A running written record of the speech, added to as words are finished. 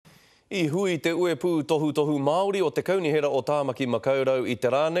I hui te uepu tohu Māori o te kaunihera o Tāmaki Makaurau i te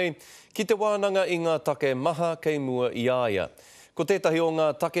rānei, ki te wānanga i ngā take maha kei mua i aia. Ko tētahi o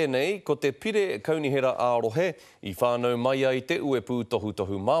ngā take nei, ko te pire kaunihera ārohe i whānau mai ai te uepu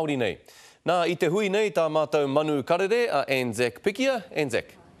tohu Māori nei. Nā, i te hui nei tā mātou manu karere a Anzac Pikia.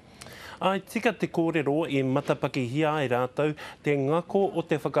 Anzac. Ai tika te kōrero i matapaki hia e rātou, te ngako o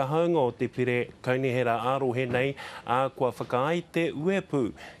te whakahaunga o te pire kaunihera ārohe nei, a kua whakaai te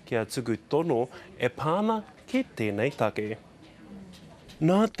uepu kia tuku tono e pāna ki tēnei take.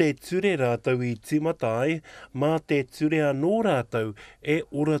 Nā te ture rātou i timatai, mā te ture anō rātou e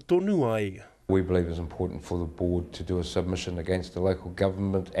ora tonu ai. We believe it's important for the board to do a submission against the Local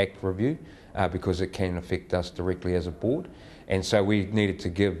Government Act review because it can affect us directly as a board, and so we needed to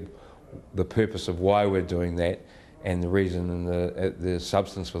give the purpose of why we're doing that, and the reason and the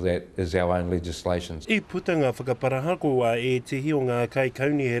substance for that is our own legislation. I putanga whakaparahakoa e te hi o ngā kai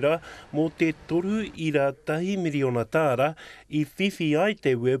kaunihera mō te toru ira tahi miriona tāra i whiwhi ai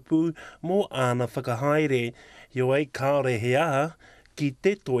te uepu mō āna whakahaere, yo ai kāore he aha ki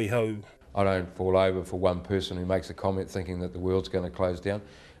te toihau. I don't fall over for one person who makes a comment thinking that the world's going to close down.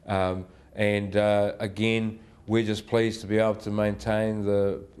 Again, we're just pleased to be able to maintain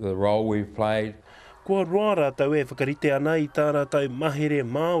the role we've played. Kua roa rātou e whakarite ana i tā rātou mahere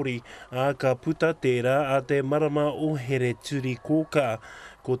Māori a ka puta tērā a te marama o here turi kōka,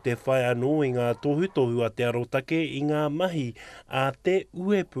 ko te whai anō i ngā tohu a te arotake i ngā mahi a te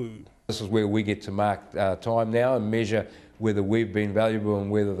uepu. This is where we get to mark time now and measure whether we've been valuable and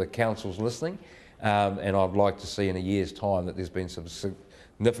whether the council's listening. And I'd like to see in a year's time that there's been some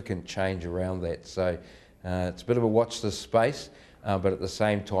significant change around that. So it's a bit of a watch this space, but at the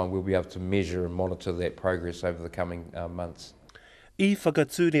same time we'll be able to measure and monitor that progress over the coming months. I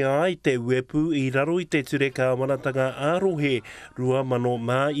whakature ai te uepu i raro i te ture ka manatanga ārohe rua mano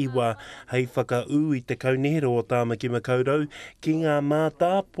mā iwa hei whakau i te kaunihera o Tāmaki Makaurau ki ngā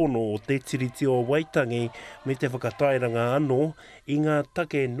mātāpono o te tiriti o Waitangi me te whakatairanga anō i ngā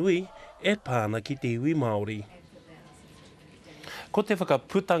take nui e pāna ki te iwi Māori. Ko te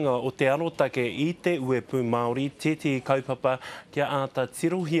whakaputanga o te arotake i te uepu Māori, tēti kaupapa kia āta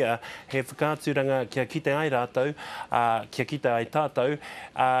tirohia, he whakāturanga kia kite ai rātou, kia kite ai tātou,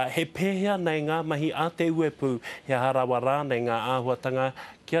 he pēhea nei ngā mahi a te uepu, he harawa rā nei ngā āhuatanga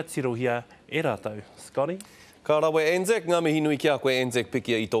kia tirohia e rātou. Scotty? Ka rawe Anzac, ngā mihi nui ki a koe Anzac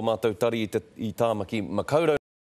Pikia i tō mātou tari i Tāmaki Makaurau.